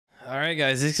All right,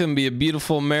 guys, this is going to be a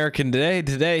beautiful American day.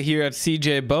 Today here at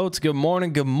CJ Boats. Good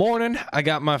morning. Good morning. I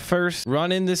got my first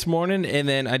run in this morning, and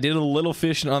then I did a little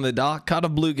fishing on the dock. Caught a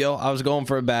bluegill. I was going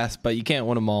for a bass, but you can't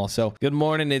win them all. So good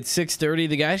morning. It's 6:30.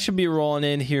 The guys should be rolling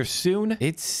in here soon.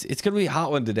 It's going to be a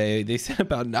hot one today. They said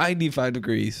about 95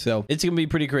 degrees, so it's going to be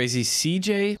pretty crazy.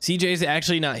 CJ's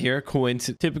actually not here.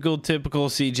 Coincidence. Typical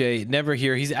CJ. Never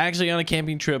here. He's actually on a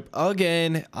camping trip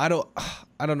again. I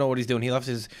don't know what he's doing. He left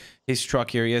his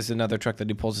truck here. He has another truck that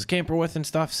he pulls his camper with and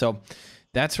stuff. So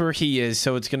that's where he is.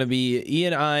 So it's going to be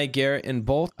Ian, I, Garrett, and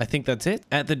Bolt. I think that's it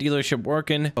at the dealership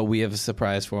working. But we have a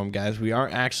surprise for him, guys. We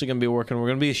aren't actually going to be working. We're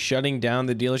going to be shutting down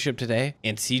the dealership today.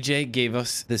 And CJ gave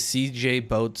us the CJ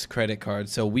Boats credit card.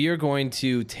 So we are going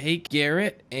to take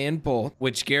Garrett and Bolt,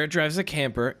 which Garrett drives a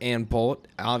camper, and Bolt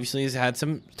obviously has had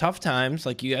some tough times,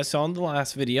 like you guys saw in the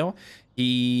last video.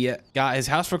 He got his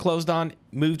house foreclosed on,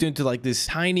 moved into like this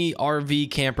tiny RV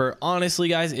camper. Honestly,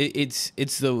 guys, it's a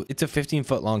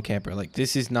 15-foot long camper. Like,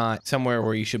 this is not somewhere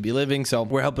where you should be living. So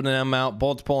we're helping him out.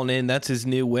 Bolt's pulling in. That's his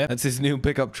new whip. That's his new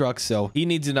pickup truck. So he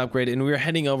needs an upgrade. And we're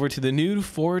heading over to the new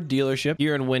Ford dealership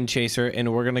here in Windchaser,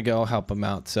 and we're gonna go help him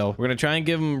out. So we're gonna try and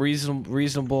give him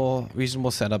reasonable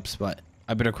setups, but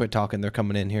I better quit talking. They're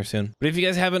coming in here soon. But if you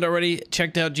guys haven't already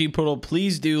checked out G Portal,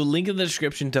 please do. Link in the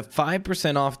description to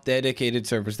 5% off dedicated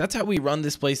servers. That's how we run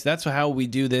this place. That's how we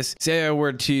do this. Say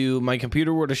my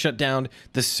computer were to shut down,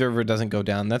 the server doesn't go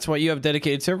down. That's why you have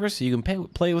dedicated servers, so you can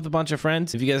play with a bunch of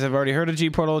friends. If you guys have already heard of G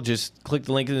Portal, just click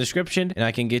the link in the description and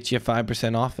I can get you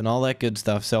 5% off and all that good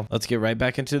stuff. So let's get right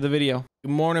back into the video.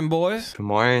 Good morning, boys. Good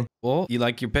morning. Well, you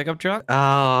like your pickup truck?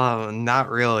 Not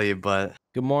really, but...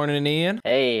 Good morning, Ian.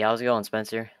 Hey, how's it going,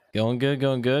 Spencer? Going good,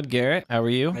 going good. Garrett, how are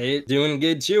you? Hey, doing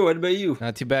good too. What about you?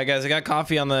 Not too bad, guys. I got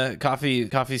coffee on the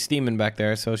coffee steaming back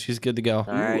there, so she's good to go.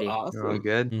 Alrighty. Awesome. Doing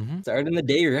good. Starting the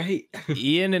day right.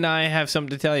 Ian and I have something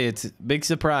to tell you. It's a big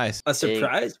surprise. A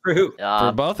surprise for who?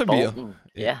 For both of you. Bolton.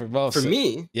 Yeah. For both. For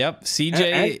me? Yep.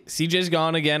 CJ's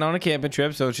gone again on a camping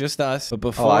trip, so it's just us. But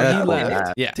before I he didn't know left,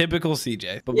 that. yeah, typical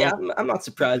CJ. But Yeah, I'm not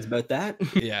surprised about that.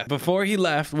 yeah. Before he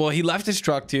left, well, he left his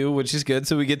truck too, which is good,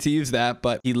 so we get to use that.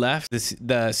 But he left the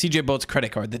CJ Boats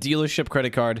credit card, the dealership credit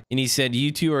card, and he said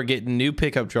you two are getting new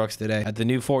pickup trucks today at the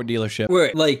new Ford dealership.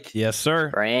 Wait, like, Yes, sir.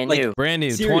 Brand Like, new. Brand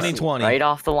new, seriously? 2020. Right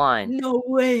off the line. no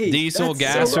way. Diesel, That's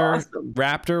so gasser, awesome.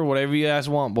 Raptor, whatever you guys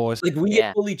want, boys. Like, we Yeah.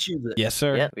 get fully choose it. Yes,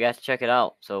 sir. Yep, we got to check it out.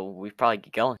 So we probably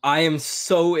get going. I am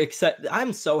so excited.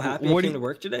 I'm so happy I What do came you- to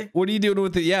work today. What are you doing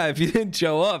with it? Yeah, if you didn't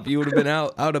show up, you would have been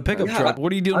out a pickup Yeah, truck.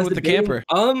 What are you I doing was with the debating, camper?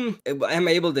 am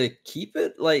I able to keep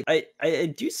it? Like,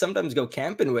 I do sometimes go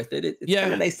camping with it. It's Yeah.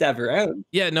 kind of nice to have around.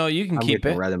 Yeah, no, you can I'm keep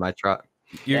getting it. rid of my truck.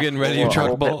 You're Yeah. getting ready your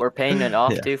truck, Bolt. We're paying it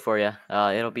off Yeah. too for you.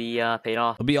 It'll be paid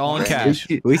off. It'll be all in At cash.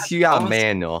 At least you got a Awesome.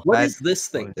 manual. What is this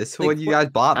thing? This is Like, what you guys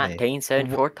bought me.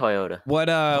 1974 Toyota.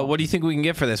 What do you think we can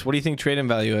get for this? What do you think trade-in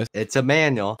value is? It's a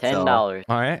manual. so- $10.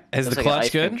 All right. Is the Looks like an clutch ice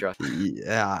cream good? truck.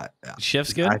 Yeah.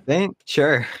 Shift's good? I think.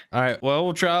 Sure. All right. Well,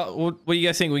 we'll try. What do you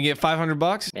guys think? We can get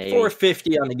 $500? Maybe.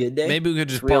 450 on a good day. Maybe we could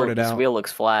just This wheel, part it this out. wheel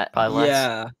looks flat. Probably less.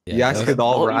 Yeah. You guys those- could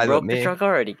all Oh, you ride with broke the me. truck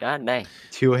already. God dang.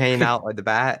 Two hang out with the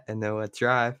bat, and then let's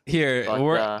drive. Here, But,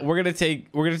 we're gonna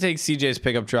take CJ's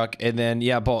pickup truck, and then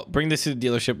yeah, Bolt, bring this to the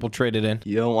dealership. We'll trade it in.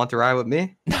 You don't want to ride with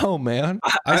me? No, man.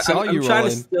 I saw you I'm trying to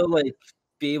rolling. still like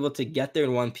be able to get there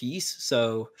in one piece.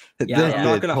 So yeah, This I'm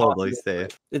not is gonna totally hop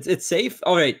safe. it's safe.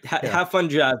 All right, Yeah. have fun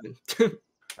driving.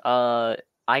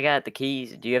 I got the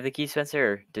keys. Do you have the keys,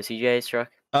 Spencer, or to CJ's truck?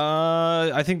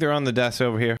 I think they're on the desk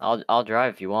over here. I'll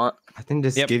drive if you want. I think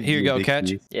just Yep, give here you go, the catch.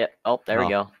 keys. Yep. Oh, there we Oh.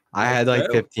 go. I had like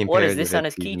Okay. 15 What pairs is this of on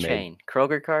his keys made. keychain?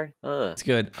 Kroger card? Ugh. It's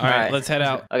good. All right, Alright. let's head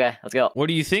out. Okay, let's go. What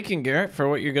are you thinking, Garrett, for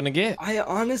what you're gonna get? I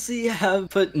honestly have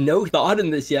put no thought in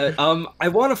this yet. I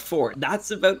want a Ford.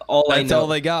 That's about all I That's know. all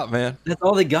they got, man. That's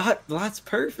all they got. Well, that's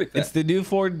perfect. It's the new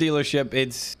Ford dealership.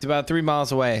 It's about 3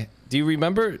 miles away. Do you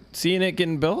remember seeing it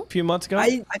getting built a few months ago?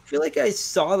 I feel like I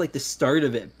saw like the start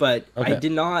of it, but Okay. I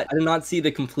did not see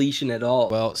the completion at all.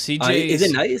 Well, CJ is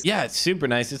it nice? Yeah, it's super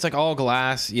nice. It's like all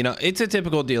glass. You know, it's a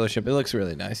typical dealership. It looks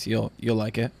really nice. You'll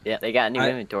like it. Yeah, they got new I-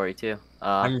 inventory too.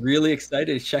 I'm really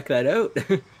excited to check that out.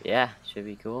 Yeah, should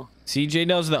be cool. CJ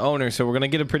knows the owner, so we're gonna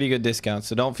get a pretty good discount.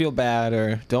 So don't feel bad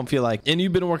or don't feel like. And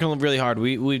you've been working really hard.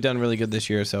 We've done really good this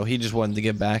year, so he just wanted to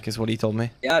give back, is what he told me.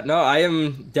 Yeah, no, I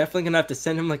am definitely gonna have to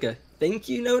send him like a thank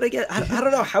you note. I guess I don't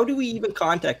know. How do we even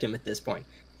contact him at this point?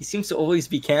 He seems to always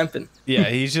be camping. Yeah,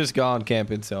 he's just gone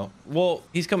camping. So, well,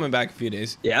 he's coming back a few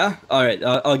days. Yeah. All right.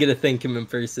 I'll get to thank him in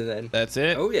person then. That's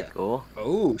it. Oh yeah. Cool.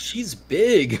 Oh, she's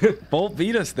big. Bolt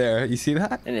beat us there. You see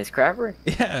that? And his crapper?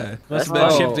 Yeah. Must That's have been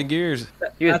nice. shifting gears.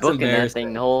 He was That's booking that embarrassing.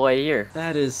 thing the whole way here.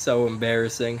 That is so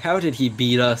embarrassing. How did he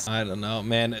beat us? I don't know,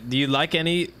 man. Do you like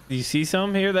any? Do you see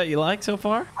some here that you like so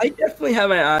far? I definitely have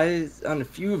my eyes on a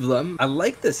few of them. I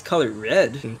like this color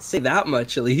red. I can say that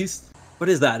much at least. What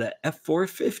is that? A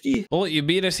F450? Well, you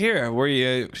beat us here. Were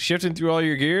you shifting through all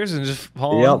your gears and just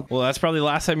hauling? Yep. Well, that's probably the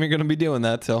last time you're going to be doing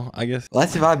that. So I guess.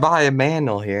 Unless if I buy a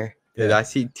manual here. Dude, Yeah. I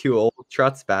see 2 old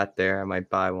trucks back there. I might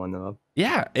buy one of them.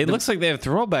 Yeah, it looks like they have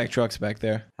throwback trucks back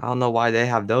there. I don't know why they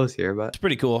have those here, but It's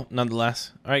pretty cool,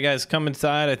 nonetheless. All right, guys, come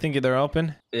inside. I think they're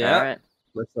open. Yeah. All right.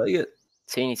 Looks like it.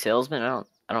 See any salesmen?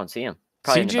 I don't see him.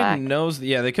 Probably in the back. CJ knows.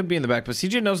 Yeah, they could be in the back, but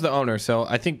CJ knows the owner, so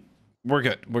I think we're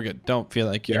good. We're good. Don't feel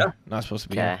like you're Yeah. not supposed to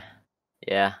be. Okay. Here.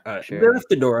 Yeah. All right. Sure. They left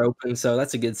the door open, so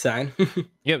that's a good sign.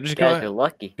 Yep, just You go guys ahead. are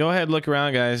lucky. Go ahead, look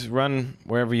around, guys. Run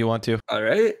wherever you want to. All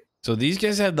right. So these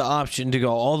guys have the option to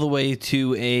go all the way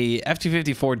to a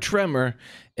F-250 Ford Tremor,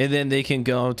 and then they can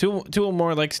go to a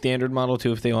more like standard Model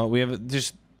 2 if they want. We have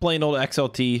just plain old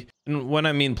XLT. And when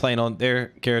I mean plain old,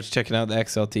 there, Garrett's checking out the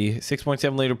XLT.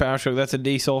 6.7 liter power stroke, that's a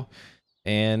diesel,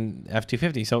 and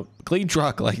F-250. So clean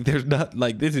truck. Like there's not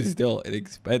like this is still an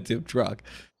expensive truck.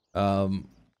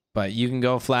 But you can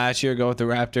go flashier, go with the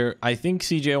Raptor. I think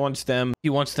CJ wants them. He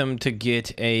wants them to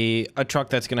get a truck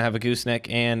that's gonna have a gooseneck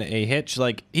and a hitch.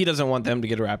 Like he doesn't want them to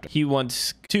get a Raptor. He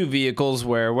wants 2 vehicles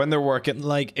where when they're working,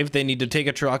 like if they need to take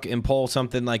a truck and pull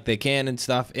something, like they can and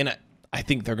stuff. And I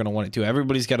think they're gonna want it too.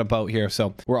 Everybody's got a boat here,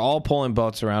 so we're all pulling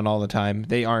boats around all the time.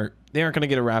 They aren't gonna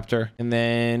get a Raptor, and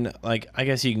then like I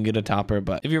guess you can get a topper,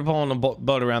 but if you're pulling a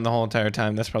boat around the whole entire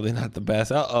time, that's probably not the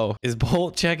best. Is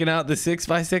Bolt checking out the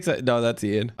 6x6? No, that's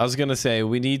Ian. I was gonna say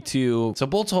we need to. So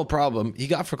Bolt's whole problem, he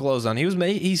got foreclosed on.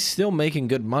 He's still making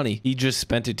good money. He just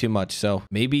spent it too much. So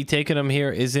maybe taking him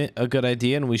here isn't a good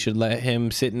idea, and we should let him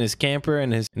sit in his camper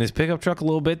and his pickup truck a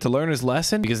little bit to learn his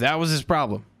lesson, because that was his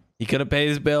problem. He couldn't pay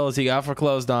his bills. He got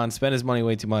foreclosed on, spent his money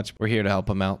way too much. We're here to help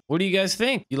him out. What do you guys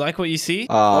think? You like what you see?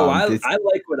 I did,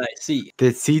 like what I see.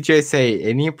 did CJ say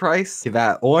any price? See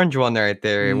that orange one right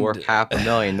there worth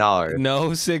 $500,000. No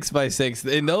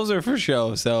 6x6. And those are for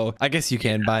show. So I guess you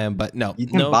can buy them, but no. You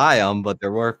can buy them, but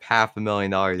they're worth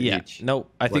 $500,000 Yeah. each. No,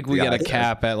 I think What we the got a guy said.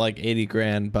 cap at like 80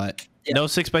 grand, but Yeah. no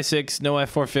 6x6, no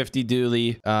F450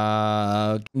 dually,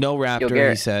 no Raptor, he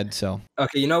Garrett. said. So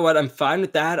Okay, you know what? I'm fine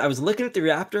with that. I was looking at the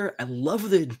Raptor. I love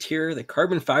the interior. The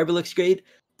carbon fiber looks great,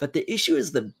 but the issue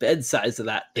is the bed size of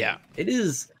that thing. Yeah.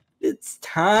 It's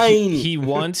tiny. he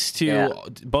wants to. Yeah.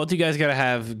 Both you guys got to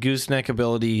have gooseneck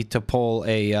ability to pull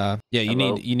a. You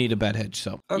Hello? need a bed hitch.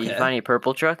 So Did you Okay. find any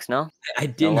purple trucks? No. I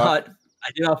did No luck? not. I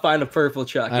did not find a purple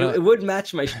truck. I don't- It would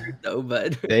match my shirt though,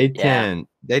 but They Yeah. can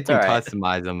they can all right.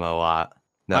 customize them a lot.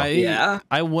 No. yeah.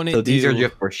 I wouldn't. So these are do-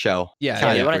 just for show. Yeah, Yeah,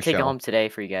 Kinda we want for to take it show. home today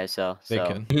for you guys. So They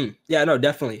could. Mhm. Yeah, no,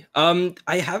 definitely.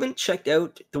 I haven't checked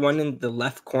out the one in the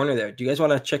left corner there. Do you guys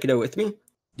want to check it out with me?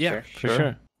 Yeah, Sure, for sure.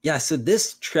 sure. Yeah, so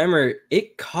this Tremor,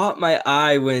 it caught my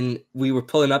eye when we were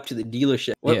pulling up to the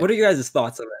dealership. What, Yeah. what are your guys'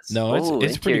 thoughts on this? No, Ooh,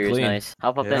 it's pretty interior's clean. nice.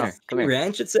 Hop up Yeah. in there. Come here.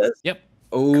 Ranch, it says? Yep.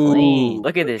 Oh, Clean.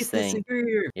 Look at this thing.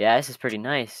 interior. Yeah, this is pretty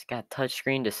nice. Got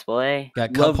touchscreen display.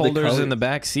 Got Love cup the holders in colors. the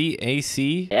back seat,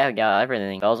 AC, Yeah, we got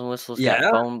everything. Bells and whistles. Yeah.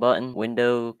 Got phone button,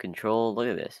 window control. Look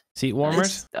at this. seat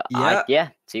warmers. Yeah. Yeah.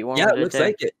 Seat warmers. Yeah, it right looks there.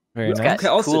 like it. Very It's nice. got Okay,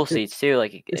 also, cool there- seats too.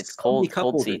 Like there's it's so many cold, cup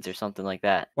cold holders. seats or something like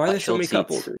that. Why are Like there so chilled many cup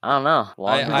seats. holders? I don't know.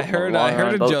 I heard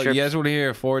a boat joke. trips. You guys want to hear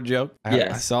a Ford joke? I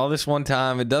Yes. saw this one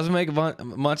time. It doesn't make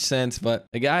much sense, but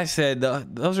the guy said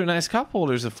those are nice cup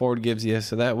holders the Ford gives you,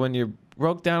 so that when you're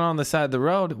broke down on the side of the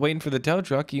road waiting for the tow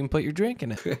truck, you can put your drink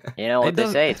in it. You know It what they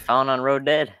doesn't- say? It's found on road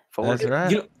dead. Forward. That's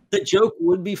right. You know, the joke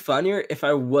would be funnier if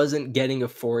I wasn't getting a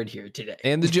Ford here today.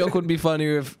 And the joke would be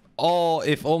funnier if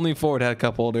only Ford had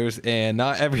cup holders and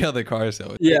not every other car.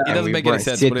 So Yeah. it doesn't make any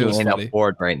sense, but it was in a funny.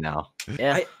 Ford right now.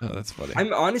 Yeah. Oh, that's funny.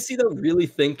 I'm honestly though really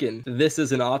thinking this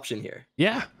is an option here.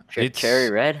 Yeah, Cherry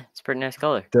red. It's a pretty nice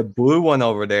color. The blue one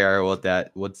over there was the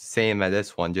same as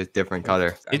this one, just different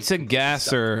color. It's a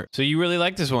gasser. So you really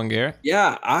like this one, Garrett?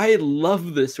 Yeah, I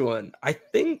love this one. I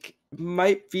think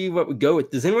might be what we go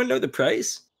with. Does anyone know the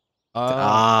price?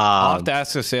 I'll have to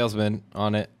ask the salesman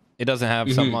on it. It doesn't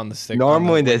have something on the stick. on the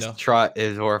Normally this window. truck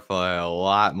is worth a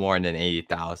lot more than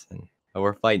 80,000.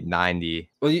 Worth like 90.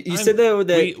 Well, you I'm- said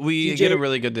that we CJ get a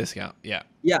really good discount. Yeah.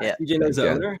 yeah, Yeah. CJ knows the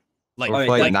Yeah. owner. Like, Worth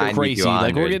like like 90 crazy. to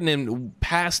Like we're 100. getting in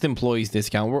past employees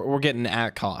discount. We're getting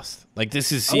at cost. Like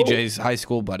this is Oh. CJ's high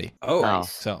school buddy. Oh,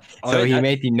 Nice. So all So right, he that-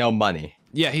 making no money.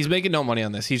 Yeah, he's making no money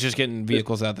on this. He's just getting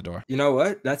vehicles out the door. You know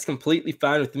what? That's completely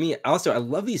fine with me. Also, I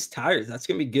love these tires. That's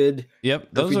gonna be good. Yep, If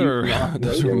we those do are some off-road,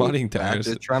 those are yeah, mudding That's tires.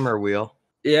 a tremor wheel.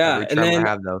 Yeah, Every and tremor then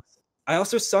have those. I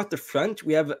also saw at the front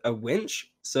we have a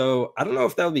winch. So I don't know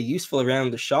if that'll be useful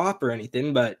around the shop or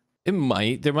anything, but It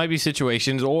might. There might be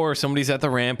situations, or somebody's at the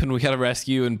ramp and we got to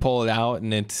rescue and pull it out,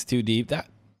 and it's too deep. That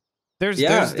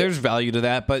there's value to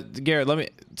that. But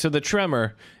Garrett, so the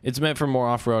tremor, it's meant for more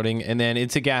off-roading, and then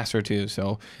it's a gasser too.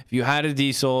 So if you had a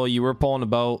diesel, you were pulling a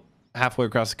boat halfway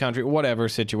across the country, whatever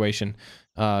situation,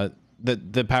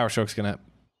 the Power Stroke's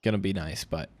gonna be nice.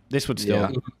 But this would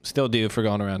still do for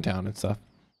going around town and stuff.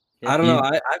 I don't know.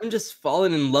 I'm just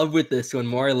falling in love with this one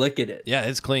more I look at it. Yeah,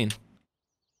 it's clean.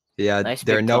 Yeah, Nice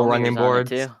there are big no cone running mirrors on it, boards,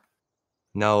 too.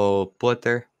 no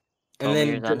splitter. And Oh, then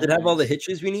mirrors on does it it, have all the nice.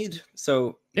 hitches we need?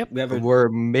 So Yep. we have a We're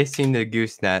missing the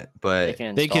gooseneck, but They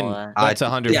can. that. That's I-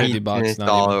 150 you bucks. can Not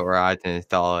install even. it, or I can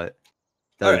install it.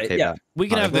 All Doesn't right, take yeah. that. We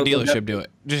can have the Well, dealership do it.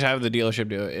 Just have the dealership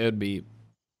do it. It would be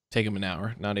take them an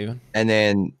hour, not even. And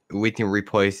then we can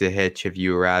replace the hitch if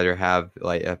you rather have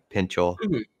like a pinch-hole.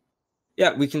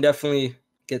 yeah, we can definitely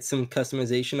get some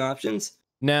customization options.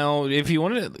 Now, if you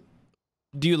wanted to,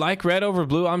 do you like red over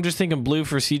blue? I'm just thinking blue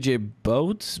for CJ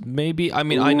Boats, maybe. I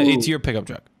mean, I know it's Ooh. your pickup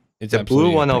truck. It's The blue absolutely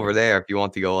your one pickup. over there, if you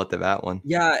want to go with that one.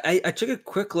 Yeah, I took a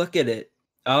quick look at it.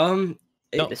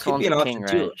 It This could be one's an a option King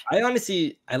too.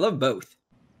 Ranch. I love both.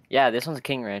 Yeah, this one's a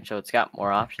King Ranch, so it's got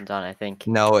more options on it, I think.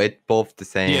 No, it's both the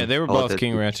same. Yeah, they were both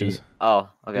King Ranches. Oh,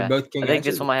 They're okay. both King I think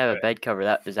Ranches? this one might have a Okay. bed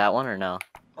cover. Is that one or no?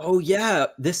 Oh yeah,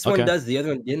 this one Okay. does. The other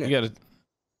one You didn't. got to.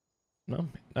 No,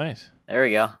 nice. There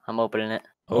we go. I'm opening it.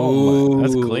 Oh, my,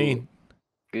 that's Ooh. clean.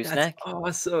 Gooseneck? That's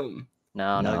awesome.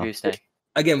 No No. gooseneck.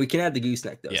 Again, we can add the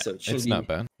gooseneck though, Yeah, so it shouldn't it's be. not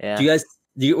bad. Yeah. Do you guys?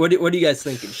 What are you guys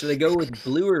thinking? Should I go with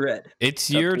blue or red?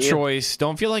 It's Up your to you. choice.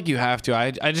 Don't feel like you have to.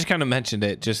 I just kind of mentioned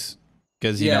it just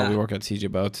because you know Yeah. we work at CJ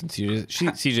Boats and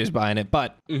CJ's buying it,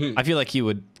 but Mhm. I feel like he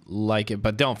would like it,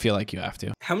 but don't feel like you have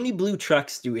to. How many blue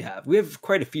trucks do we have? We have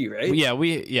quite a few, right?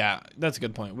 Yeah, that's a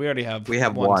good point. We already have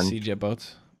one. CJ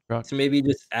Boats. So maybe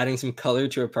just adding some color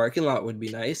to our parking lot would be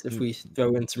nice if we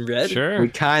throw in some red. Sure. We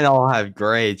kind of all have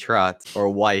gray trucks or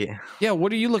white. Yeah,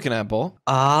 what are you looking at, Bull?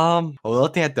 We're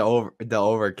looking at the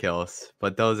overkills,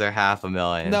 but those are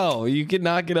 $500,000. No, you could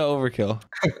not get an overkill.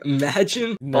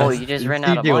 Imagine. No. Oh, you just ran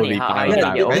out of CJ would money. be How fine are with you that,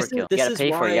 gonna get right? overkill? This You gotta is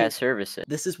pay for it. You why- gotta service it.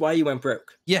 This is why you went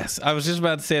broke. Yes, I was just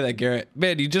about to say that, Garrett.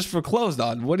 Man, you just foreclosed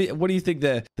on. What do you think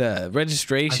the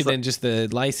registration and just the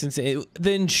license, the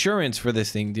insurance for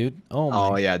this thing, dude? Oh my,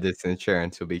 Oh yeah, this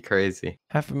insurance will be crazy.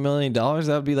 $500,000.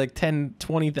 That would be like 10,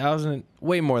 20,000,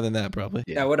 way more than that probably.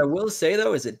 Yeah. Now, what I will say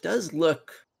though is it does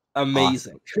look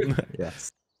amazing.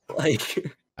 Yes.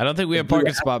 Like, I don't think we have Blue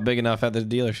parking spot big enough at the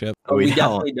dealership. oh, We we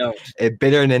don't. definitely don't. It's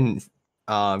bigger than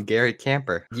Garrett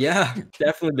Camper. Yeah,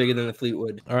 definitely bigger than the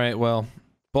Fleetwood. All right, well,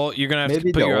 you're gonna have Maybe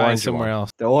to put the your eyes orange somewhere one.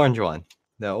 else. The orange one.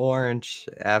 The orange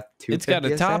F250. It's got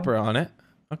a I topper on it.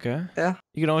 Okay. Yeah.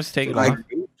 You can always take it Like- off.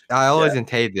 I always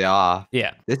take it off.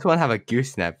 Yeah. This one have a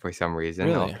gooseneck for some reason.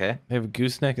 Really? Okay. They have a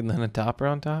gooseneck and then a topper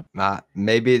on top.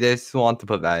 Maybe this want to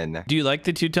put that in there. Do you like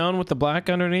the two-tone with the black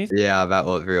underneath? Yeah, that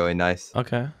looks really nice.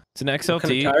 Okay. It's an kind of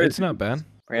XLT. tires It's not bad.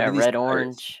 We What are got these red, tires?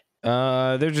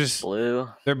 orange, They're just blue.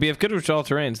 they're BF good with all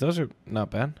terrains. Those are not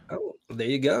bad. Oh, there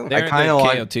you go. They're kinda the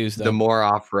like KO2s though. The more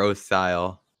off-road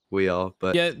style wheel,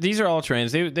 but Yeah, these are all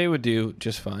terrains. They would do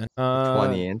just fine.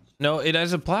 20 inch. No, it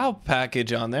has a plow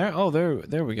package on there. Oh,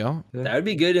 there we go. That would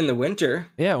be good in the winter.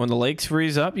 Yeah, when the lakes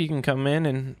freeze up, you can come in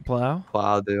and plow.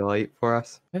 Plow the light for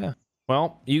us.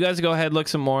 Well, you guys go ahead, look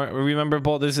some more. Remember,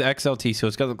 Bolt, this is XLT, so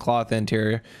it's got the cloth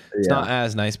interior. It's not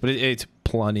as nice, but it's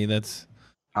plenty. I would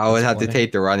that's have to plenty.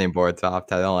 take the running boards off.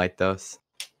 I don't like those.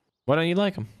 Why don't you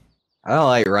like them? I don't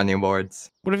like running boards.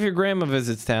 What if your grandma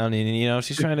visits town and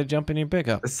she's trying to jump in your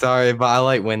pickup? Sorry, but I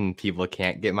like when people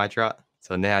can't get my truck.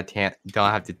 So now I don't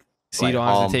have to. So you like, don't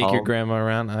have haul to 'em take your home. grandma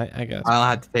around. I got you. I don't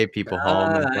have to take people home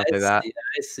and stuff I like that. see,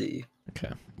 I see.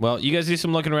 Okay. Well, you guys do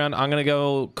some looking around. I'm gonna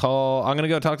go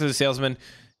talk to the salesman,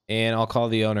 and I'll call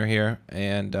the owner here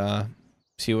and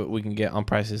see what we can get on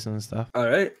prices and stuff. All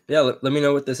right. Yeah, let me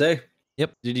know what they say.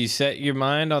 Yep. Did you set your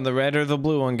mind on the red or the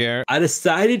blue one, Garrett? I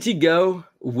decided to go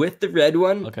with the red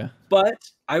one, Okay. but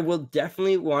I will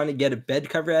definitely want to get a bed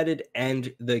cover added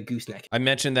and the gooseneck. I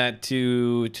mentioned that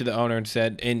to the owner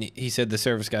and he said the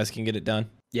service guys can get it done,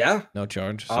 Yeah, no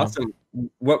charge. So. awesome.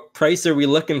 What price are we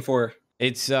looking for?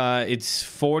 It's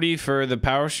 40 for the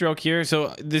Power Stroke here.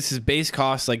 So this is base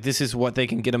cost. Like this is what they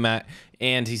can get him at,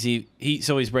 and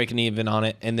he's breaking even on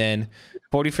it. And then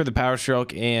 40 for the Power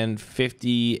Stroke and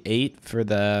 58 for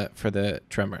the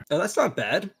Tremor. Oh, that's not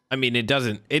bad. I mean, it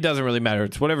doesn't really matter.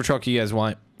 It's whatever truck you guys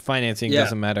want. financing Yeah.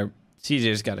 doesn't matter.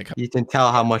 CJ's got to come. You can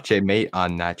tell how much they made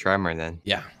on that Tremor then.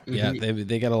 Yeah, yeah,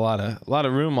 they got a lot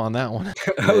of room on that one.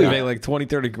 Oh, They yeah. make like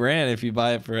 20-30 grand if you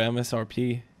buy it for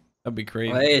MSRP. That'd be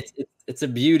crazy. Well, hey, it's a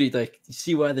beauty. Like, you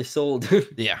see why they're sold.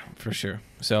 Yeah, for sure.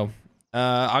 So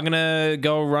I'm gonna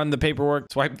go run the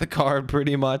paperwork, swipe the card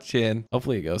pretty much, and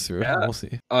hopefully it goes through. Yeah. We'll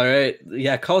see. All right.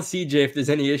 Yeah, call CJ if there's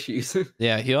any issues.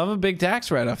 Yeah, he'll have a big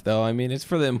tax write-off though. I mean, it's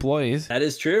for the employees. That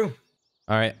is true.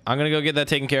 All right, I'm gonna go get that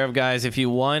taken care of, guys. If you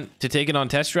want to take it on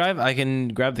test drive, I can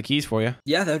grab the keys for you.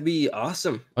 Yeah, that'd be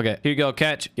awesome. Okay, here you go.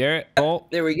 Catch, Garrett. Oh,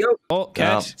 There we go.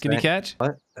 catch. Can you sorry. catch?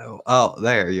 What? Oh,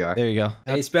 there you are. There you go.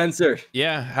 Hey, Spencer.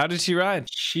 Yeah, how did she ride?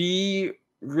 She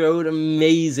rode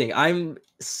amazing. I'm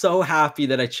so happy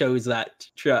that I chose that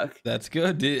truck. That's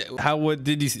good.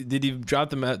 Did you drop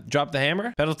the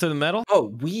hammer? Pedal to the metal? Oh,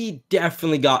 we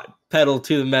definitely got pedal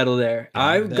to the metal there. God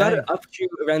I've got it dang. up to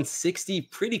around 60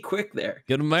 pretty quick there.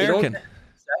 Good It only American. took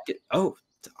a second. Oh,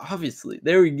 obviously.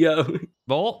 There we go.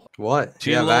 Bolt. What?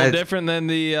 She's a little different than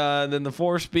the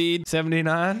 4-speed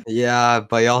 79. Yeah,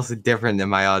 but also different than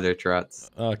my other trucks.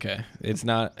 Okay, it's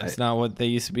not what they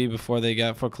used to be before they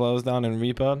got foreclosed on and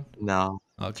repoed. No.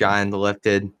 Okay. Giant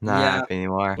lifted. Not Yeah. happy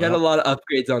anymore. We got a lot of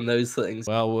upgrades on those things.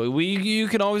 Well, you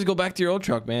can always go back to your old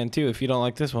truck, man, too, if you don't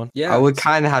like this one. Yeah. I would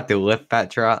kind of have to lift that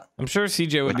truck. I'm sure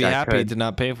CJ would Which be I happy could. to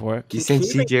not pay for it. Do you Can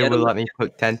think you even CJ get would a- let me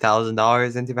put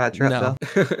 $10,000 into that truck No.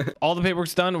 though? All the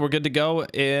paperwork's done. We're good to go.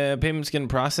 Payment's getting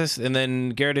processed. And then,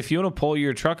 Garrett, if you want to pull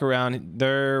your truck around,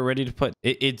 they're ready to put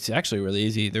it. It's actually really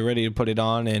easy. They're ready to put it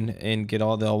on and get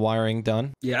all the wiring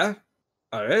done Yeah.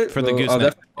 All right. for the Well, I'll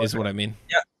gooseneck, definitely- is what I mean.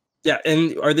 Yeah,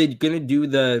 and are they gonna do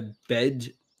the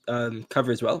bed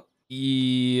cover as well?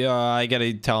 Yeah, I got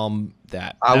to tell them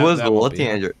that. I was that won't be looking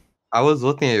hard.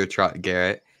 at your truck,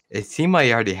 Garrett. It seemed like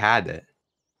you already had it.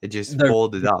 It just The-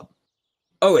 folded up.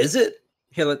 Oh, is it?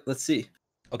 Here, let's see.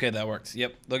 Okay, that works.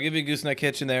 Yep. They'll give you a gooseneck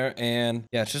hitch in there. And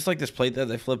yeah, it's just like this plate that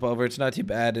they flip over. It's not too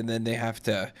bad. And then they have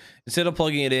to, instead of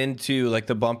plugging it into like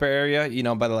the bumper area,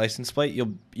 by the license plate,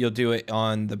 you'll do it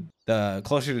on the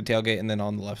closer to tailgate and then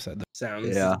on the left side.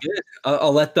 Sounds Yeah. good.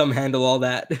 I'll let them handle all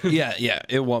that. Yeah.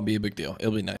 It won't be a big deal.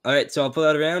 It'll be nice. All right, so I'll pull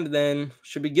that around, and then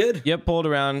should be good. Yep. Pull it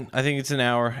around. I think it's an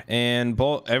hour. And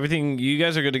everything, you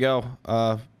guys are good to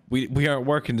go. We aren't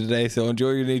working today, so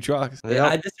enjoy your new trucks.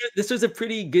 Yeah, this was a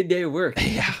pretty good day of work.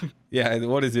 Yeah.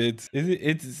 What is it?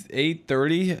 It's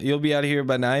 8:30. You'll be out of here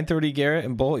by 9:30, Garrett,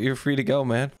 and Bolt, you're free to go,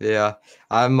 man. Yeah,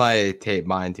 I might take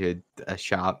mine to a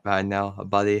shop right now, a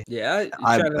buddy. Yeah, you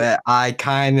tryna- I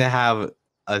kind of have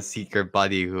a secret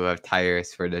buddy who have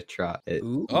tires for the truck.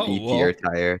 Ooh. Oh, BTR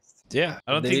tires. Yeah,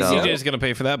 I don't There think you go. CJ's gonna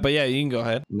pay for that, but yeah, you can go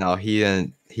ahead. No, he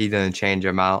didn't change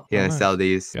them out. He Oh, didn't nice. sell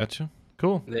these. Gotcha.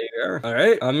 Cool. There you are. All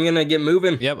right, I'm gonna get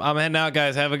moving. Yep, I'm heading out,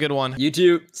 guys. Have a good one. You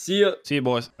too. See ya. See you,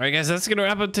 boys. All right, guys, that's gonna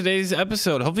wrap up today's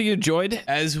episode. Hopefully you enjoyed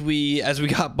as we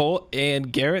got Bolt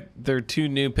and Garrett, their two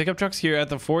new pickup trucks here at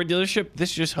the Ford dealership.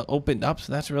 This just opened up,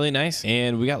 so that's really nice.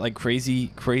 And we got like crazy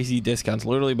discounts.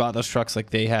 Literally bought those trucks like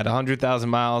they had 100,000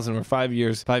 miles and were 5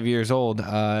 years old.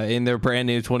 In their brand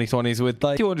new 2020s with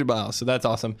like 200 miles. So that's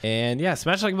awesome. And yeah,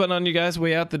 smash the like button on you guys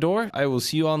way out the door. I will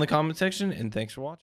see you all in the comment section, and thanks for watching.